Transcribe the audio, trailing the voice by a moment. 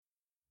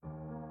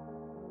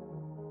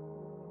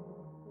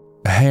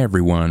Hey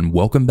everyone,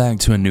 welcome back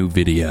to a new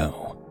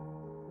video.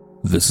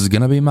 This is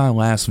gonna be my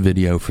last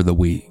video for the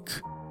week,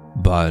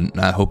 but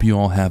I hope you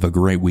all have a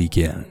great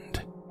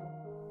weekend.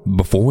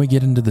 Before we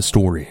get into the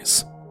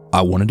stories,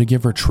 I wanted to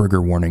give a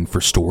trigger warning for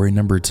story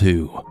number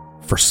 2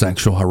 for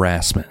sexual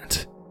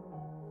harassment.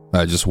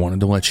 I just wanted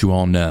to let you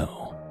all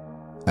know.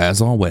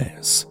 As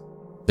always,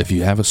 if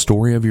you have a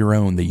story of your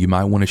own that you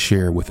might want to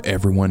share with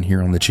everyone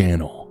here on the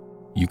channel,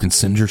 you can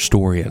send your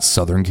story at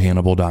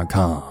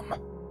southerncannibal.com.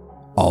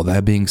 All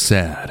that being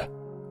said,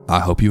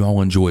 I hope you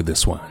all enjoy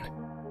this one,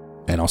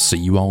 and I'll see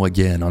you all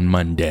again on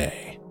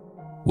Monday.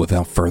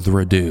 Without further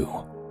ado,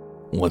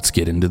 let's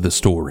get into the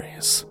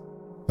stories.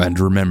 And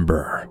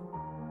remember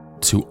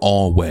to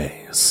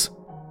always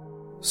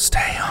stay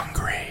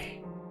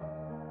hungry.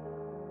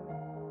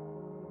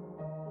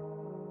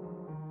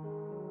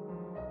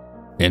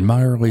 In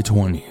my early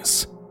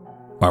 20s,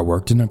 I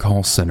worked in a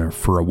call center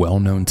for a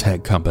well-known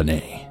tech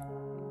company.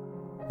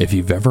 If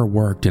you've ever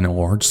worked in a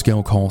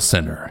large-scale call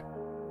center,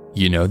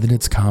 you know that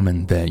it's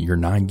common that you're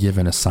not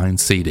given assigned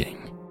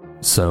seating,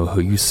 so who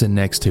you sit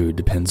next to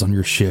depends on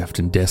your shift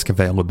and desk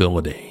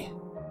availability.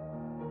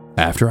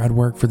 After I'd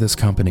worked for this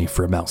company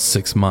for about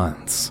 6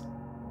 months,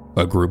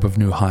 a group of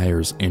new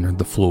hires entered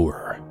the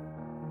floor.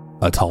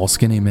 A tall,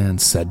 skinny man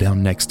sat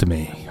down next to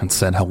me and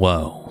said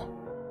hello.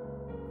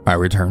 I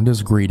returned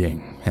his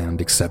greeting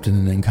and accepted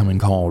an incoming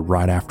call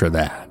right after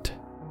that.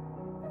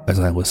 As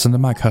I listened to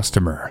my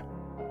customer,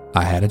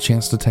 I had a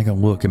chance to take a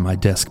look at my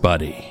desk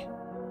buddy.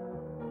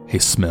 He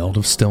smelled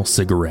of stale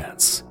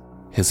cigarettes,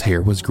 his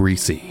hair was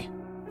greasy,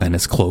 and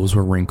his clothes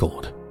were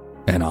wrinkled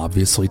and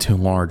obviously too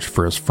large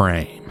for his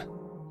frame.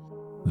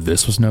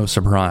 This was no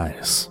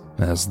surprise,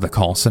 as the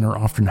call center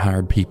often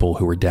hired people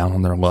who were down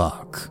on their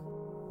luck,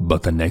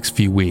 but the next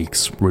few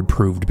weeks would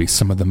prove to be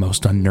some of the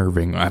most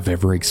unnerving I've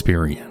ever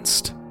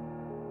experienced.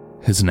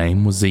 His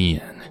name was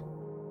Ian.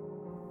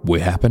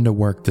 We happened to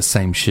work the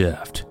same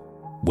shift,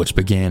 which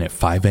began at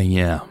 5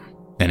 a.m.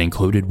 and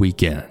included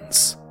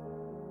weekends.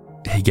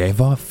 He gave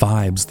off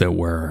vibes that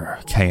were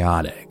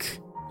chaotic,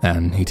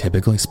 and he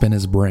typically spent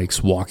his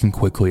breaks walking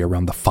quickly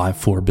around the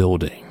 5-floor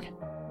building.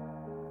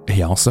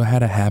 He also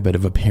had a habit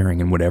of appearing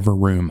in whatever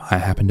room I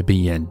happened to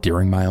be in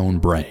during my own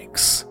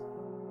breaks.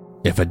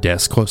 If a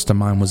desk close to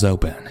mine was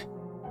open,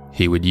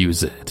 he would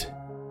use it.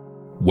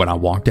 When I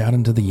walked out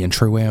into the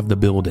entryway of the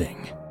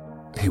building,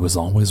 he was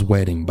always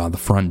waiting by the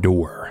front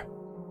door.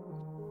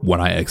 When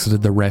I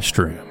exited the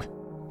restroom,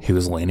 he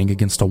was leaning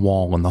against a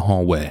wall in the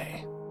hallway.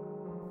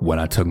 When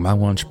I took my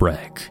lunch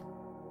break,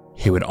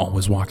 he would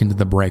always walk into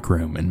the break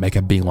room and make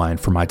a beeline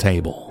for my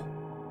table.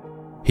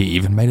 He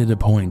even made it a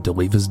point to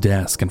leave his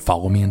desk and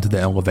follow me into the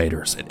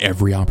elevators at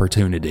every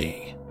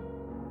opportunity.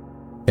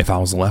 If I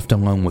was left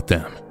alone with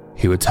them,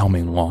 he would tell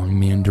me long,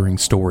 meandering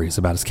stories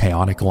about his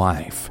chaotic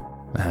life,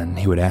 and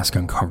he would ask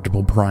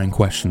uncomfortable, prying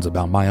questions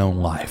about my own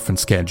life and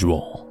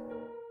schedule.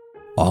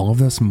 All of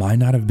this might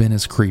not have been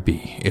as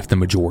creepy if the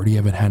majority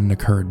of it hadn't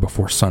occurred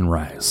before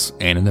sunrise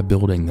and in a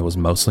building that was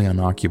mostly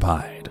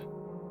unoccupied.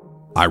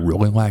 I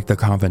really lacked the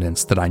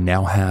confidence that I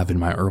now have in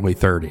my early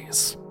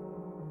 30s.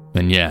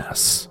 And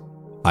yes,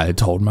 I had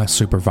told my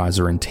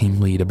supervisor and team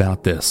lead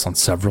about this on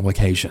several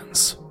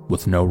occasions,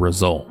 with no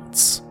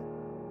results.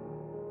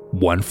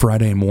 One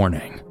Friday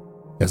morning,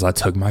 as I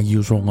took my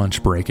usual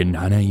lunch break at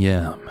 9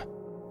 a.m.,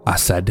 I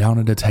sat down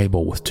at a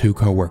table with 2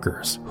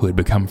 coworkers who had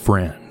become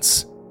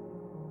friends.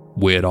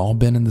 We had all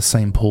been in the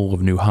same pool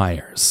of new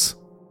hires.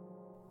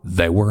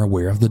 They were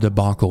aware of the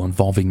debacle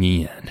involving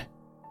Ian,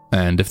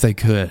 and if they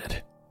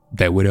could,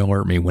 they would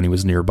alert me when he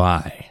was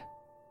nearby.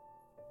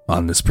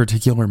 On this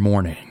particular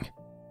morning,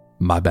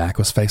 my back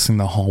was facing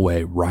the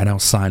hallway right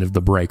outside of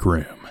the break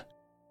room.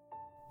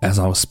 As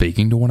I was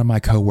speaking to one of my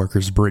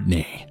coworkers,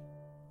 Brittany,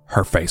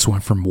 her face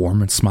went from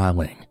warm and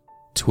smiling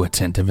to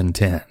attentive and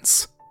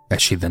tense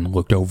as she then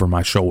looked over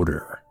my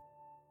shoulder.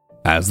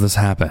 As this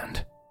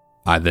happened,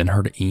 I then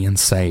heard Ian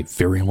say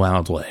very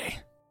loudly,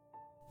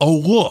 "Oh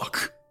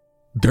look,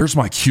 there's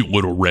my cute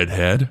little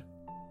redhead."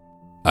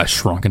 I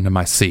shrunk into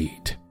my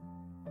seat.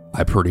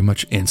 I pretty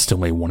much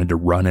instantly wanted to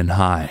run and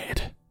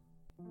hide.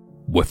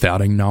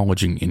 Without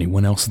acknowledging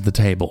anyone else at the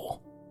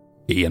table,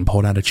 Ian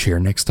pulled out a chair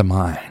next to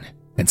mine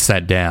and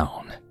sat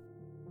down.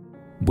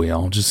 We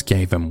all just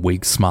gave him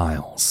weak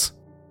smiles.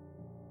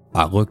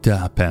 I looked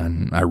up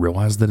and I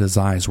realized that his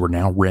eyes were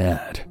now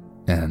red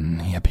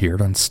and he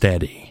appeared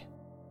unsteady.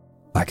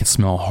 I could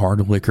smell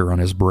hard liquor on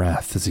his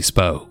breath as he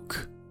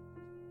spoke.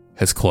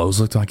 His clothes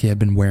looked like he had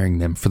been wearing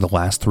them for the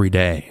last 3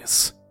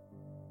 days.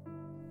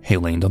 He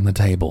leaned on the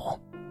table,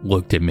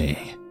 looked at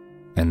me,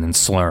 and then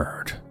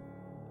slurred,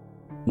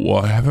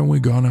 "Why haven't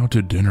we gone out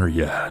to dinner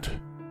yet?"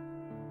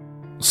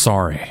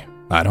 "Sorry,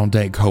 I don't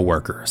date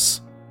coworkers,"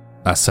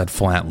 I said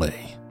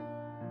flatly.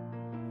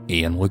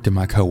 Ian looked at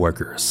my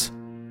coworkers.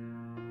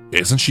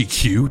 "Isn't she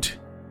cute?"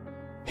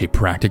 he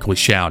practically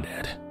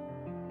shouted.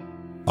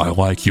 "I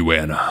like you,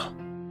 Anna."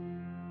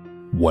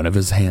 One of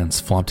his hands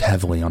flopped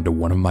heavily onto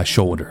one of my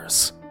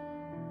shoulders.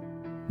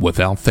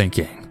 Without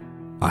thinking,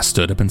 I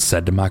stood up and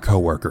said to my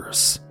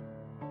coworkers,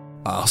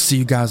 "I'll see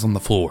you guys on the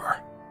floor.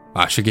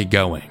 I should get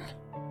going."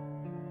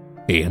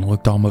 Ian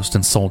looked almost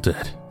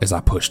insulted as I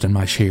pushed in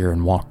my chair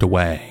and walked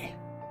away.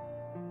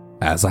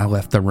 As I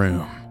left the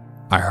room,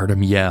 I heard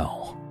him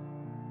yell,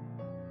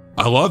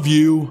 "I love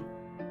you,"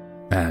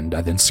 and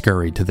I then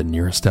scurried to the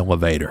nearest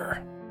elevator.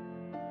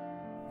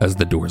 As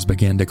the doors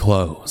began to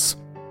close,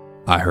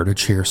 I heard a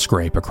chair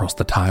scrape across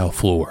the tile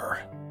floor,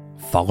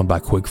 followed by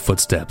quick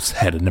footsteps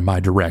headed in my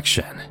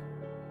direction.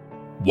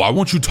 "Why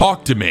won't you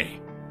talk to me?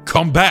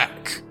 Come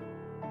back!"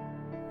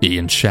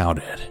 Ian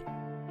shouted.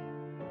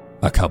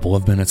 A couple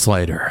of minutes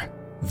later,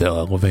 the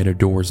elevator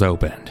doors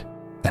opened,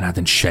 and I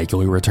then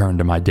shakily returned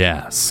to my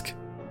desk.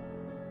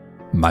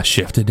 My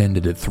shift had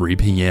ended at 3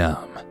 p.m.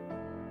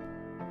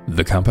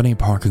 The company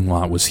parking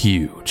lot was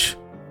huge,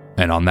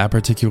 and on that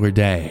particular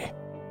day,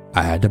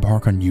 I had to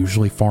park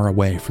unusually far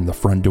away from the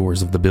front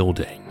doors of the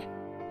building.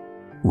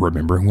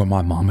 Remembering what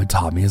my mom had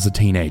taught me as a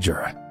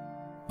teenager,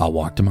 I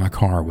walked to my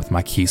car with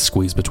my keys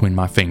squeezed between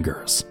my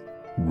fingers,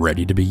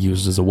 ready to be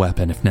used as a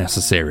weapon if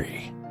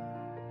necessary.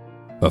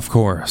 Of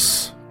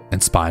course, in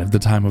spite of the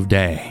time of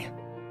day,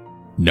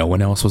 no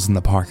one else was in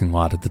the parking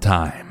lot at the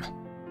time.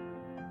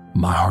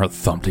 My heart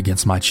thumped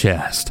against my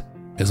chest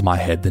as my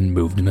head then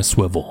moved in a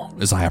swivel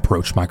as I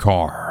approached my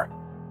car.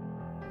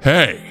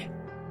 "Hey!"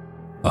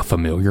 A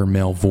familiar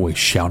male voice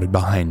shouted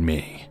behind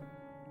me.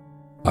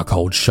 A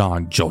cold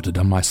shock jolted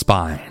down my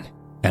spine,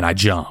 and I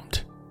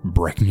jumped,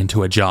 breaking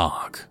into a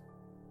jog.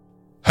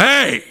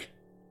 "Hey!"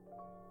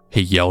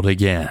 he yelled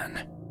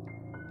again.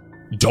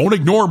 "Don't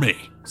ignore me!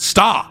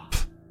 Stop!"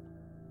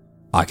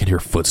 I could hear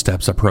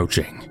footsteps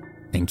approaching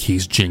and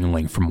keys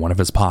jingling from one of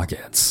his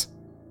pockets.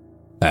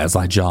 As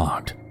I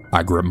jogged,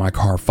 I gripped my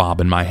car fob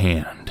in my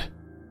hand.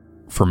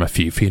 From a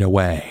few feet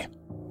away,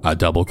 I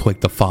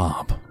double-clicked the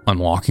fob,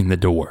 unlocking the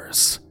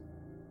doors.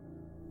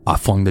 I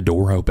flung the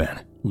door open,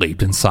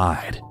 leaped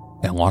inside,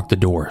 and locked the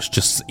doors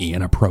just as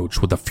Ian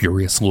approached with a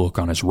furious look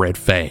on his red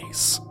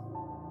face.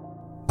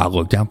 I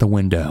looked out the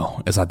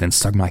window as I then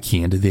stuck my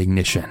key into the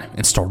ignition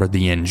and started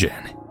the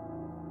engine.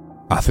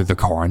 I threw the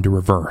car into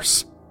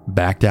reverse,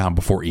 backed out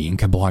before Ian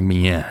could block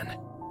me in,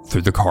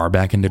 threw the car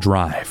back into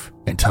drive,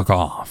 and took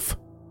off.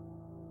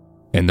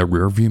 In the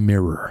rearview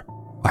mirror,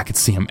 I could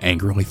see him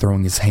angrily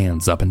throwing his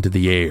hands up into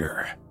the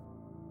air.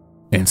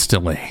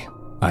 Instantly,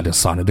 I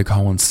decided to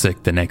call in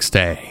sick the next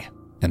day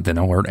and then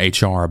alert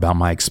HR about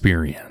my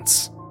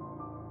experience.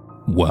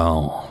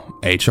 Well,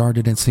 HR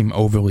didn't seem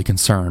overly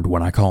concerned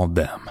when I called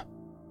them.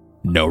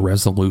 No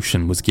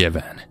resolution was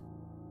given.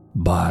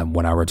 But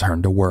when I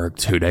returned to work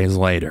 2 days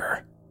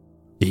later,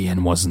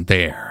 Ian wasn't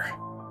there.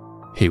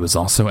 He was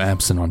also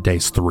absent on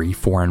days 3,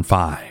 4, and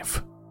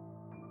 5.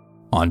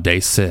 On day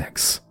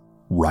 6,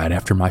 right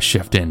after my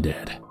shift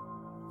ended,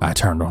 I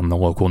turned on the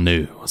local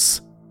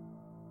news.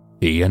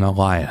 Ian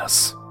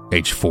Elias,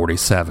 age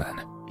 47,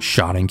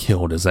 shot and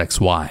killed his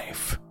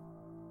ex-wife.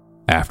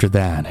 After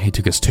that, he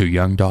took his 2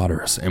 young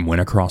daughters and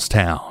went across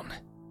town.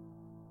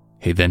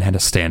 He then had a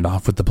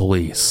standoff with the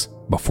police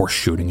before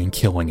shooting and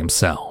killing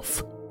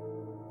himself.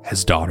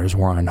 His daughters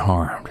were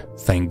unharmed,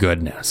 thank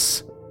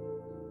goodness.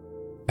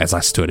 As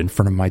I stood in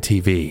front of my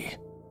TV,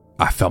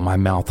 I felt my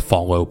mouth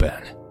fall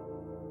open.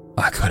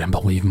 I couldn't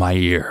believe my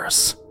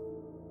ears.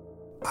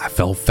 I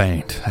felt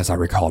faint as I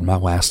recalled my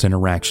last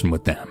interaction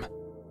with them,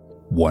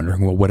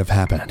 wondering what would have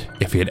happened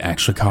if he had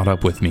actually caught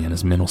up with me in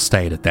his mental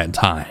state at that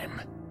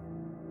time.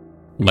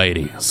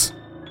 Ladies,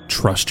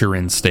 trust your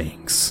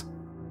instincts.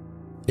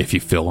 If you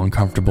feel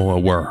uncomfortable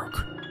at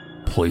work,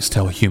 please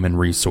tell Human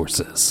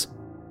Resources.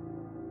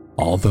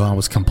 Although I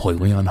was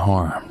completely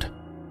unharmed,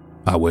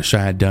 I wish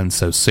I had done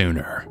so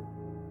sooner.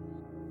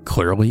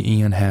 Clearly,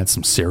 Ian had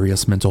some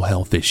serious mental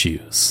health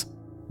issues,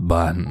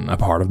 but a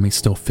part of me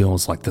still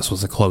feels like this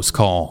was a close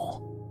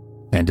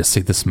call, and to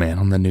see this man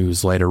on the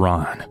news later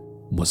on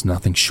was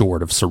nothing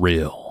short of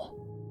surreal.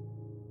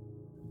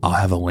 I'll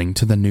have a link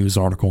to the news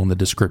article in the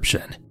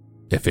description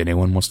if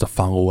anyone wants to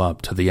follow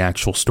up to the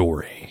actual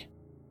story.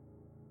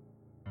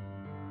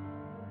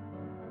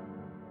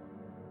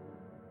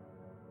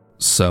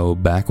 So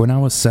back when I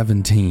was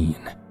 17,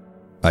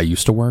 I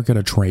used to work at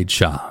a trade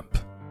shop,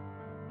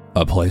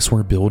 a place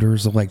where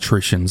builders,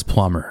 electricians,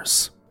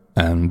 plumbers,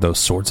 and those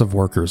sorts of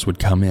workers would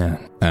come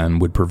in and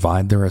would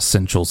provide their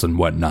essentials and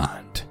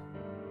whatnot.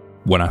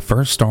 When I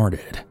first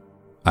started,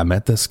 I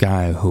met this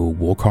guy who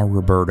we'll call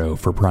Roberto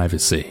for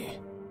privacy.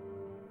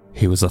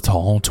 He was a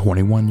tall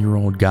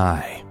 21-year-old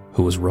guy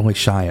who was really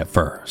shy at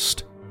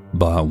first,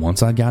 but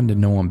once I'd gotten to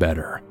know him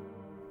better,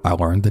 I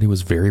learned that he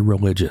was very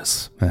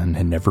religious and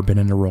had never been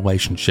in a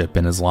relationship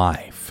in his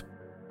life,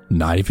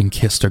 not even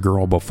kissed a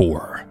girl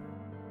before.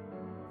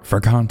 For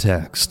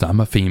context, I'm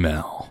a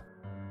female.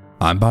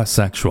 I'm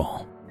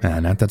bisexual,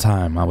 and at the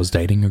time I was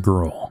dating a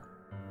girl,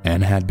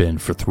 and had been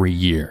for 3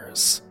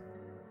 years.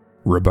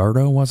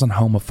 Roberto wasn't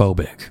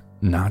homophobic,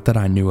 not that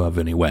I knew of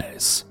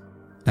anyways,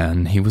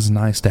 and he was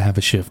nice to have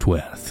a shift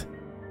with.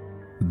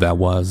 That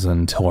was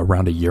until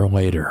around a year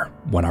later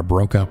when I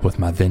broke up with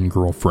my then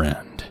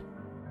girlfriend.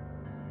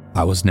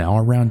 I was now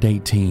around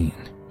 18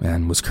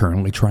 and was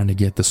currently trying to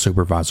get the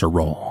supervisor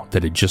role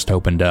that had just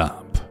opened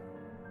up.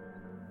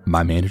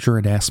 My manager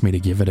had asked me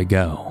to give it a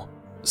go,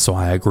 so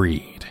I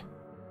agreed.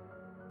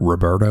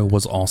 Roberto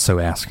was also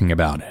asking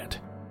about it,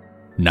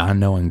 not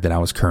knowing that I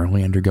was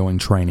currently undergoing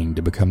training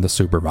to become the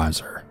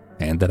supervisor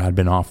and that I'd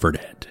been offered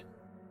it.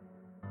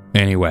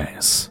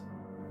 Anyways,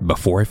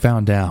 before I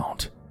found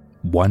out,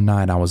 one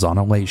night I was on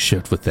a late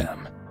shift with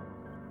them.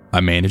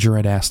 A manager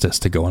had asked us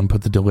to go and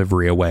put the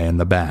delivery away in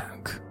the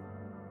back.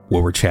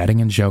 We were chatting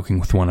and joking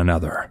with one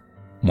another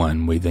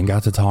when we then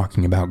got to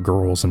talking about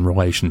girls and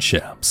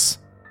relationships.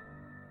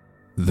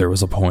 There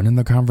was a point in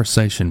the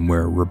conversation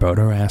where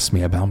Roberto asked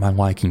me about my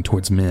liking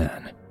towards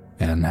men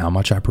and how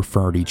much I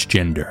preferred each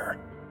gender.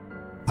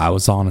 I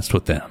was honest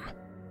with him,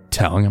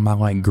 telling him I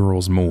liked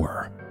girls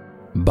more,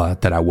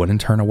 but that I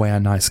wouldn't turn away a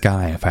nice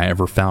guy if I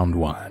ever found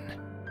one.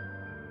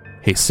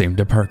 He seemed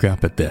to perk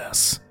up at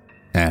this,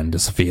 and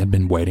as if he had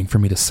been waiting for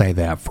me to say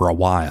that for a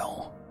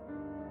while.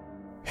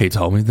 He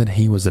told me that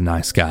he was a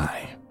nice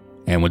guy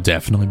and would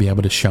definitely be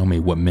able to show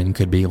me what men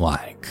could be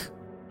like.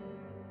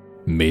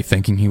 Me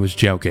thinking he was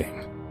joking,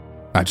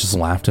 I just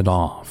laughed it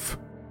off.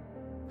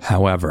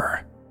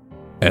 However,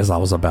 as I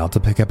was about to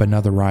pick up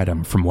another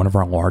item from one of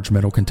our large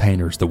metal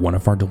containers that one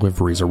of our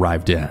deliveries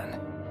arrived in,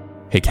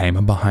 he came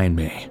up behind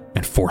me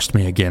and forced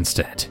me against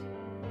it,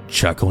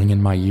 chuckling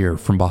in my ear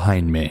from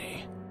behind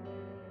me.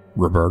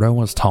 Roberto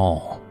was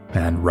tall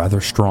and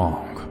rather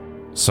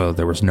strong, so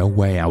there was no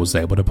way I was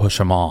able to push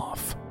him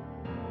off.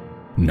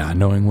 Not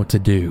knowing what to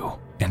do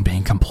and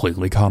being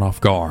completely caught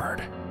off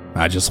guard,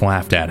 I just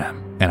laughed at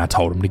him and I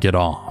told him to get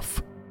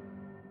off.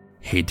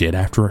 He did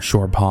after a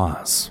short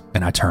pause,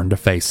 and I turned to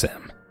face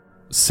him,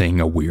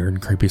 seeing a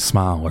weird, creepy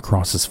smile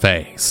across his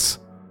face.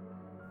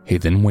 He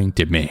then winked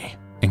at me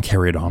and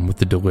carried on with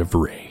the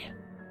delivery.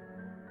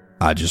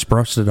 I just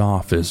brushed it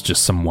off as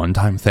just some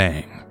one-time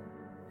thing,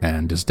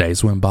 and as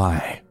days went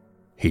by,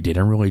 he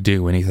didn't really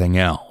do anything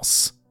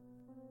else.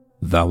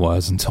 That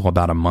was until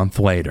about a month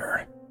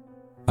later.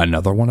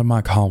 Another one of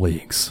my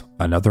colleagues,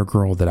 another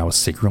girl that I was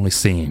secretly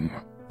seeing,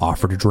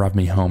 offered to drive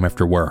me home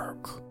after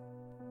work.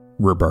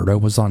 Roberto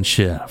was on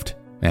shift,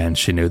 and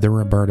she knew that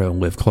Roberto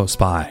lived close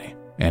by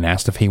and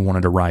asked if he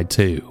wanted a ride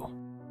too.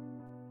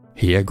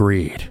 He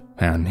agreed,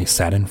 and he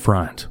sat in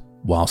front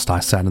whilst I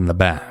sat in the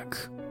back.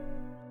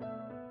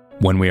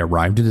 When we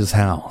arrived at his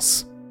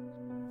house,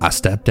 I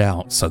stepped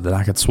out so that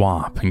I could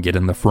swap and get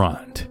in the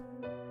front.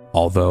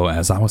 Although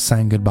as I was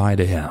saying goodbye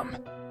to him,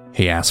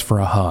 he asked for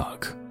a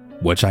hug,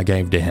 which I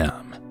gave to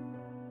him.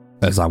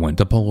 As I went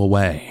to pull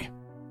away,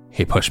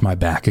 he pushed my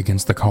back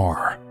against the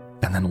car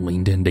and then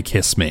leaned in to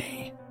kiss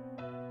me.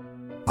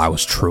 I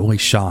was truly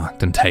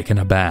shocked and taken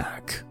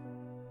aback.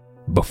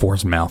 Before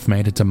his mouth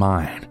made it to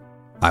mine,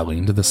 I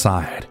leaned to the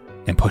side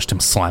and pushed him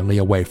slightly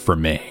away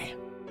from me.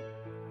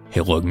 He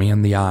looked me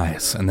in the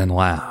eyes and then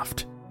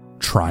laughed,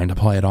 trying to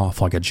play it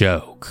off like a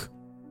joke.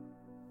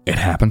 It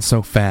happened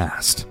so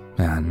fast,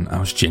 and I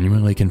was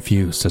genuinely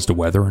confused as to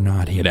whether or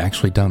not he had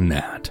actually done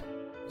that,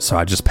 so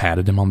I just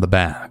patted him on the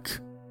back.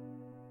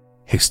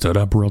 He stood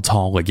up real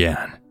tall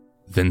again,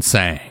 then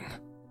sang,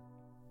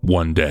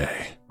 "One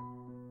day,"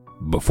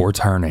 before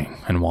turning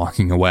and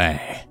walking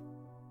away.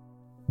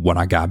 When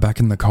I got back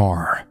in the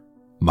car,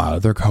 my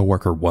other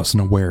coworker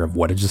wasn't aware of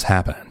what had just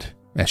happened,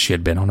 as she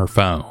had been on her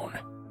phone.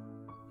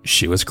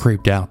 She was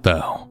creeped out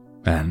though,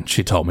 and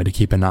she told me to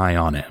keep an eye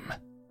on him.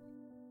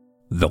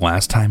 The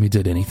last time he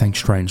did anything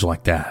strange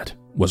like that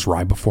was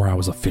right before I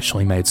was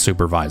officially made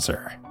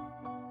supervisor.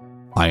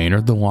 I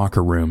entered the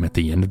locker room at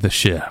the end of the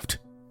shift,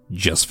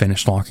 just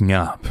finished locking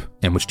up,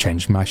 and was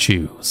changing my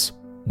shoes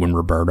when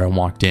Roberto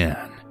walked in,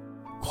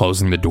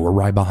 closing the door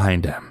right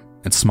behind him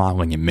and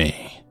smiling at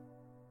me.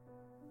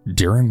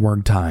 During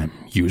work time,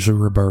 usually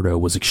Roberto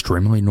was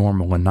extremely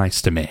normal and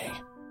nice to me.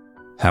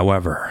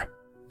 However,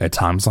 at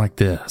times like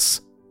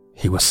this,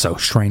 he was so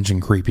strange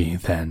and creepy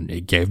that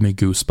it gave me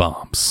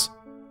goosebumps.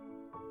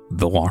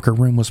 The locker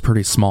room was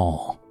pretty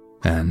small,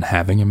 and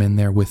having him in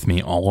there with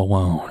me all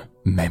alone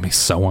made me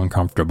so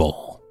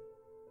uncomfortable.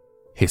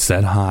 He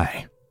said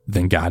hi,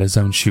 then got his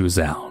own shoes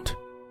out,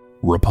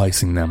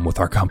 replacing them with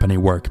our company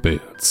work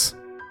boots.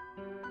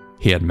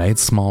 He had made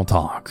small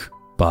talk,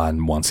 but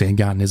once he had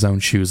gotten his own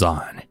shoes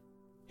on,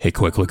 he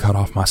quickly cut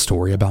off my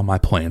story about my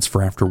plans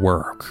for after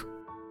work.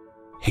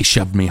 He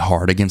shoved me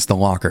hard against the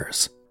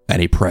lockers,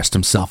 and he pressed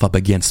himself up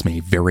against me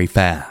very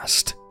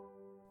fast.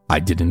 I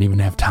didn't even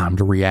have time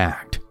to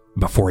react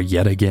before he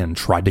yet again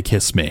tried to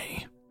kiss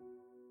me.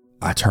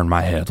 I turned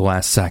my head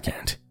last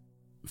second,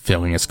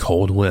 feeling his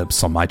cold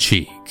lips on my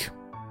cheek.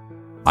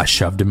 I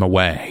shoved him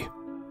away,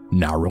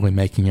 not really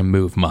making him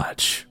move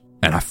much,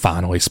 and I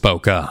finally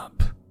spoke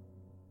up.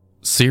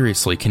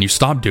 "Seriously, can you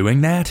stop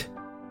doing that?"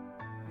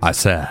 I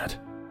said,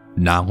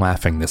 not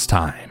laughing this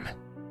time.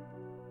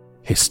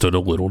 He stood a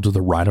little to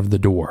the right of the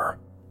door,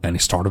 and he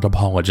started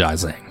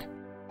apologizing,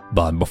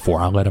 but before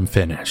I let him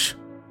finish,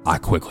 I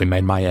quickly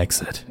made my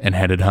exit and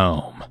headed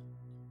home.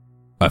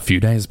 A few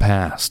days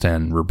passed,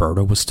 and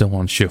Roberto was still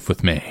on shift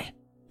with me,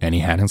 and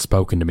he hadn't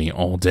spoken to me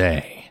all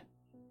day.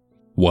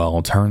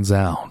 Well, turns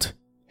out,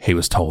 he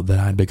was told that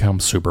I'd become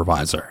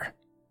supervisor,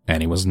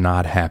 and he was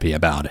not happy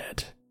about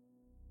it.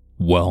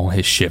 Well,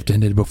 his shift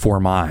ended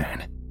before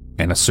mine,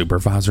 and a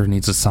supervisor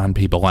needs to sign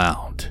people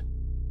out.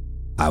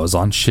 I was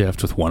on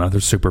shift with one other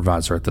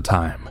supervisor at the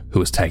time who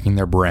was taking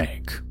their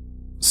break.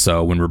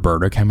 So when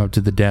Roberto came up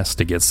to the desk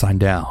to get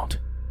signed out,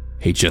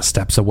 he just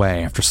steps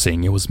away after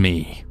seeing it was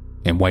me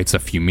and waits a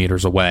few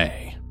meters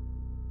away.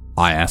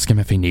 I ask him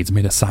if he needs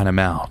me to sign him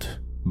out,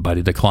 but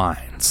he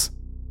declines,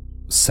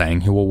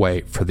 saying he will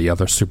wait for the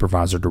other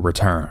supervisor to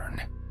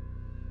return.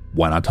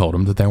 When I told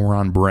him that they were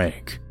on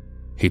break,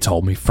 he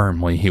told me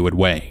firmly he would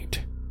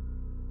wait.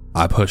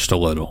 I pushed a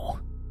little,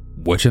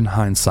 which in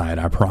hindsight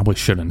I probably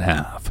shouldn't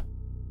have,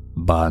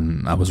 but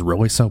I was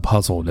really so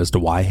puzzled as to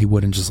why he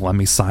wouldn't just let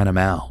me sign him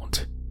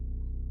out.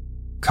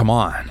 "Come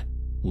on,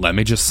 let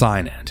me just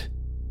sign it,"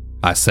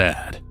 I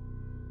said,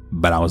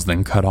 but I was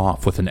then cut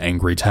off with an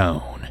angry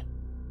tone.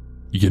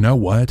 "You know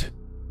what?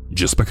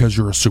 Just because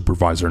you're a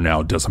supervisor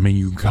now doesn't mean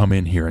you can come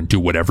in here and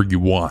do whatever you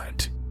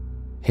want,"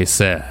 he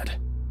said,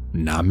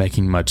 not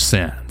making much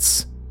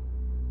sense.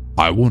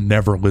 "I will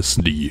never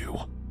listen to you.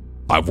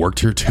 I've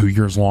worked here 2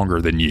 years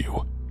longer than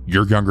you.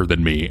 You're younger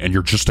than me and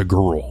you're just a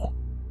girl.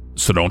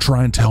 So don't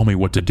try and tell me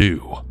what to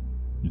do.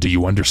 Do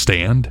you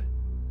understand?"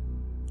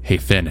 He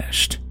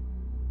finished.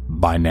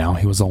 By now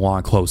he was a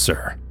lot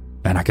closer,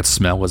 and I could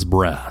smell his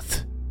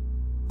breath.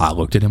 I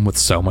looked at him with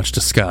so much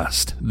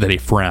disgust that he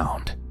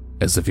frowned,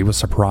 as if he was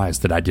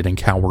surprised that I didn't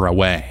cower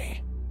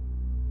away.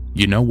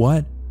 "You know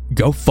what?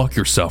 Go fuck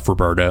yourself,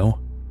 Roberto.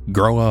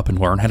 Grow up and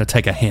learn how to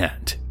take a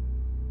hint,"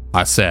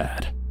 I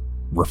said,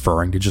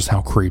 referring to just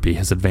how creepy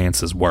his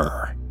advances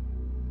were.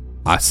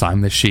 I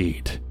signed the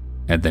sheet,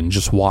 and then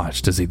just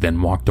watched as he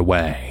then walked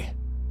away.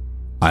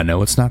 I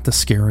know it's not the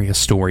scariest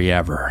story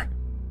ever,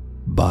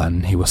 but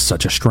he was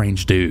such a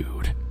strange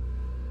dude.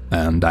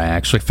 And I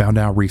actually found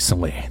out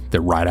recently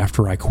that right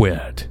after I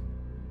quit,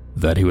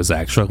 that he was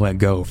actually let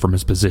go from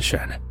his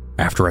position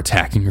after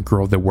attacking a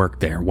girl that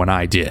worked there when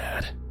I did.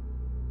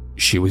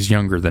 She was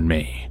younger than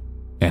me,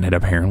 and had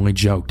apparently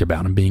joked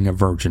about him being a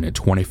virgin at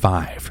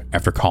 25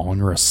 after calling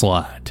her a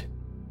slut,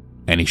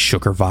 and he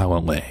shook her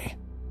violently,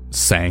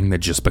 saying that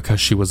just because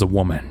she was a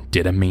woman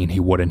didn't mean he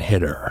wouldn't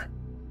hit her.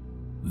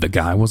 The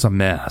guy was a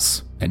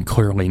mess and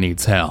clearly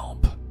needs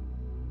help.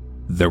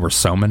 There were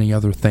so many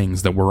other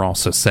things that were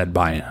also said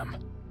by him,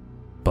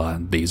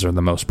 but these are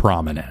the most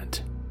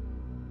prominent.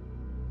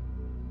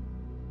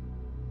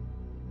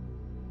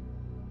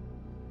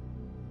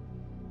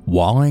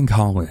 While in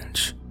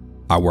college,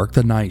 I worked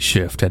the night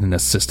shift at an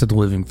assisted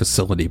living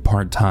facility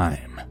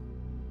part-time.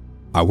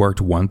 I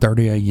worked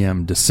 1:30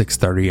 a.m. to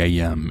 6:30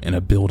 a.m. in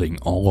a building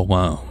all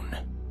alone.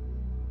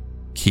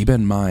 Keep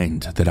in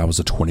mind that I was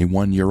a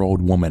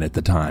 21-year-old woman at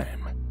the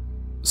time,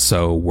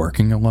 so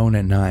working alone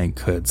at night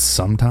could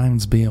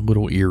sometimes be a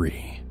little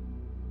eerie.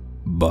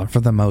 But for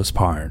the most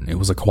part, it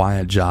was a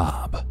quiet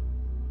job.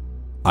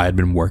 I had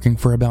been working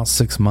for about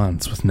 6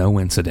 months with no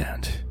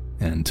incident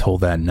until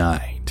that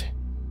night.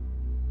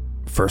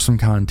 For some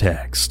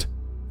context,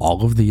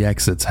 all of the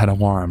exits had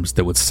alarms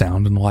that would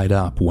sound and light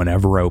up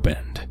whenever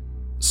opened,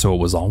 so it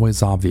was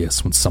always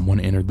obvious when someone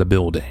entered the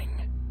building.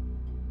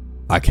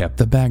 I kept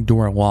the back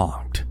door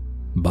locked,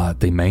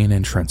 but the main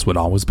entrance would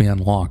always be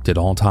unlocked at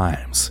all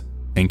times,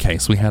 in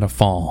case we had a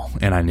fall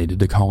and I needed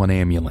to call an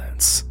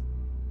ambulance.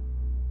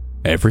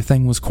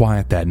 Everything was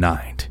quiet that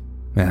night,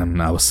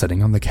 and I was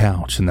sitting on the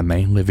couch in the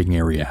main living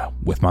area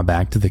with my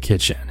back to the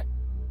kitchen,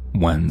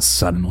 when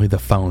suddenly the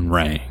phone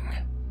rang.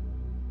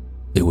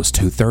 It was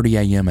 2:30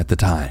 a.m. at the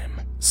time,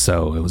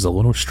 so it was a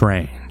little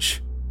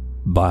strange,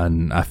 but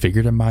I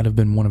figured it might have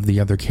been one of the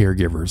other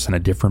caregivers in a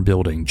different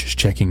building just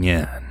checking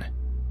in.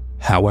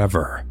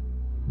 However,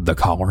 the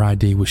caller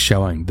ID was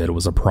showing that it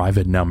was a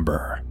private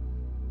number.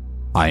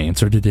 I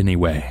answered it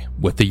anyway,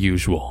 with the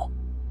usual,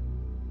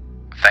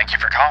 "Thank you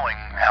for calling.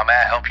 How may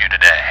I help you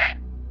today?"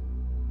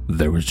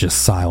 There was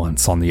just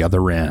silence on the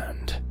other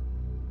end.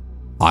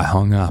 I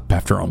hung up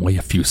after only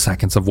a few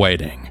seconds of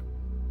waiting,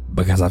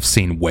 because I've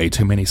seen way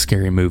too many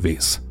scary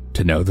movies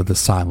to know that the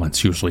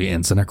silence usually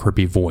ends in a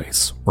creepy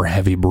voice or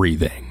heavy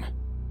breathing.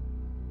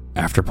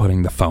 After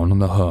putting the phone on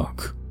the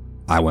hook,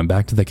 I went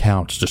back to the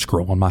couch to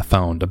scroll on my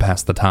phone to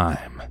pass the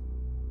time.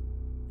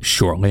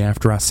 Shortly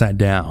after I sat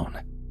down,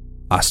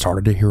 I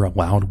started to hear a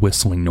loud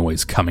whistling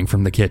noise coming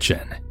from the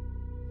kitchen.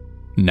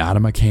 Not a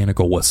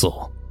mechanical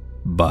whistle,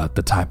 but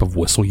the type of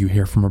whistle you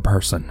hear from a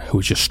person who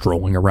is just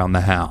strolling around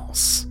the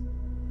house.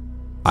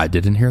 I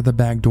didn't hear the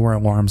back door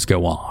alarms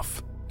go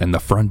off, and the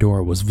front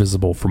door was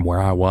visible from where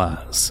I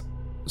was,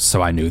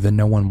 so I knew that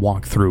no one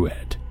walked through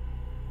it.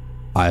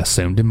 I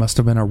assumed it must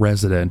have been a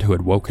resident who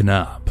had woken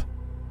up,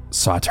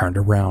 so I turned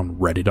around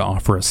ready to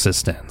offer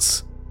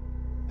assistance.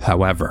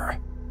 However,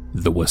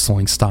 the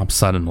whistling stopped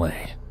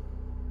suddenly,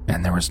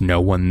 and there was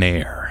no one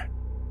there.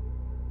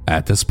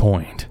 At this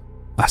point,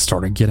 I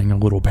started getting a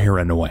little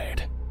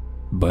paranoid,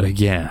 but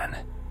again,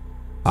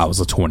 I was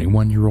a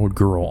 21-year-old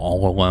girl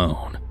all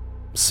alone,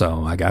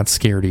 so I got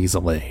scared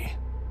easily.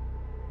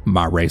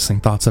 My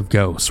racing thoughts of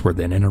ghosts were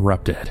then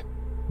interrupted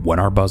when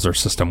our buzzer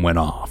system went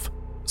off,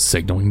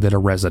 signaling that a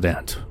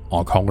resident,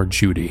 I'll call her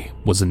Judy,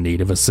 was in need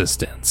of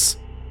assistance.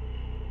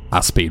 I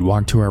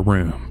speed-walked to her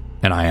room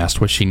and I asked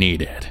what she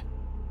needed.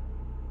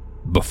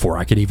 Before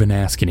I could even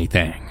ask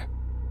anything,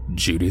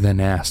 Judy then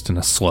asked in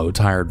a slow,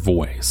 tired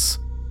voice,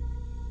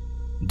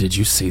 "Did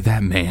you see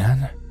that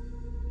man?"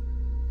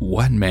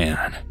 "What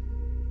man?"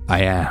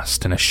 I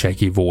asked in a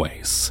shaky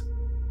voice.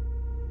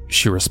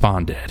 She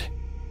responded,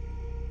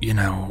 "You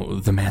know,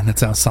 the man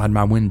that's outside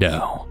my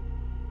window.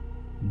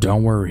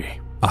 Don't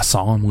worry, I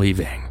saw him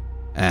leaving,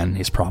 and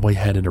he's probably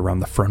headed around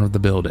the front of the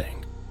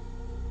building.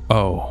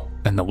 Oh,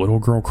 and the little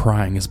girl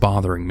crying is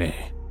bothering me.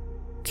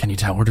 Can you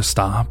tell her to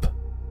stop?"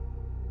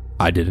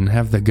 I didn't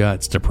have the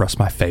guts to press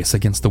my face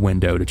against the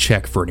window to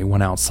check for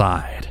anyone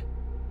outside.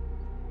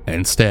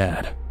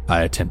 Instead,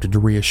 I attempted to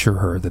reassure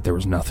her that there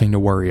was nothing to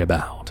worry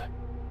about,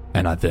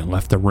 and I then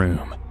left the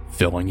room,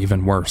 feeling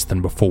even worse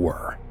than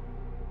before.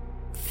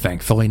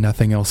 Thankfully,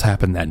 nothing else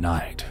happened that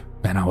night,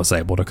 and I was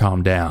able to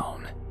calm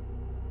down.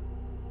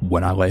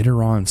 When I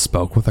later on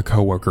spoke with a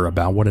coworker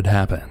about what had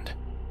happened,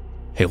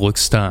 he looked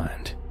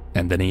stunned,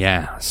 and then he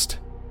asked,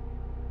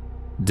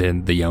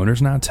 "Did the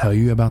owners not tell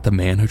you about the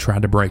man who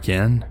tried to break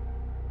in?"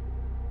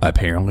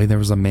 Apparently, there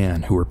was a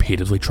man who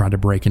repeatedly tried to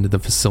break into the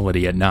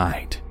facility at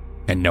night,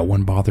 and no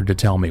one bothered to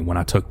tell me when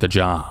I took the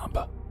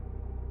job.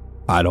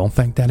 I don't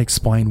think that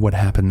explained what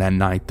happened that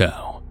night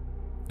though,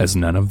 as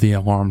none of the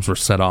alarms were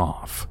set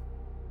off.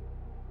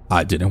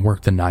 I didn't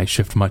work the night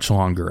shift much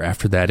longer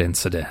after that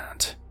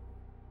incident.